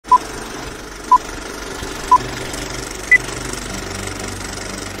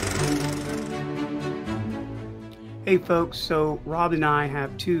Hey folks, so Rob and I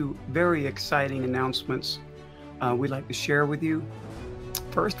have two very exciting announcements we'd like to share with you.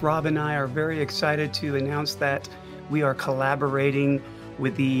 First, Rob and I are very excited to announce that we are collaborating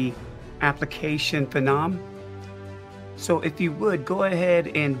with the application Phenom. So if you would, go ahead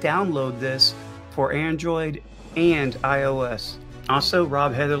and download this for Android and iOS. Also,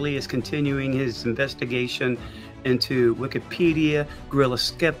 Rob Heatherly is continuing his investigation into Wikipedia, Guerrilla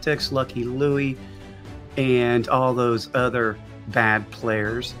Skeptics, Lucky Louie, and all those other bad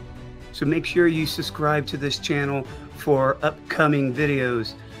players. So make sure you subscribe to this channel for upcoming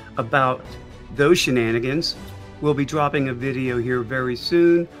videos about those shenanigans. We'll be dropping a video here very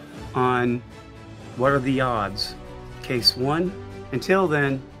soon on what are the odds, case 1. Until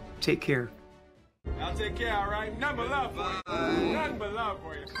then, take care. I'll take care, all right? Nothing but love for you. Nothing but love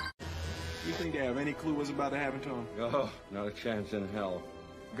for you. You think they have any clue what's about to happen to him? Oh, not a chance in hell.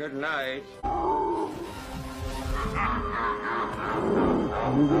 Good night.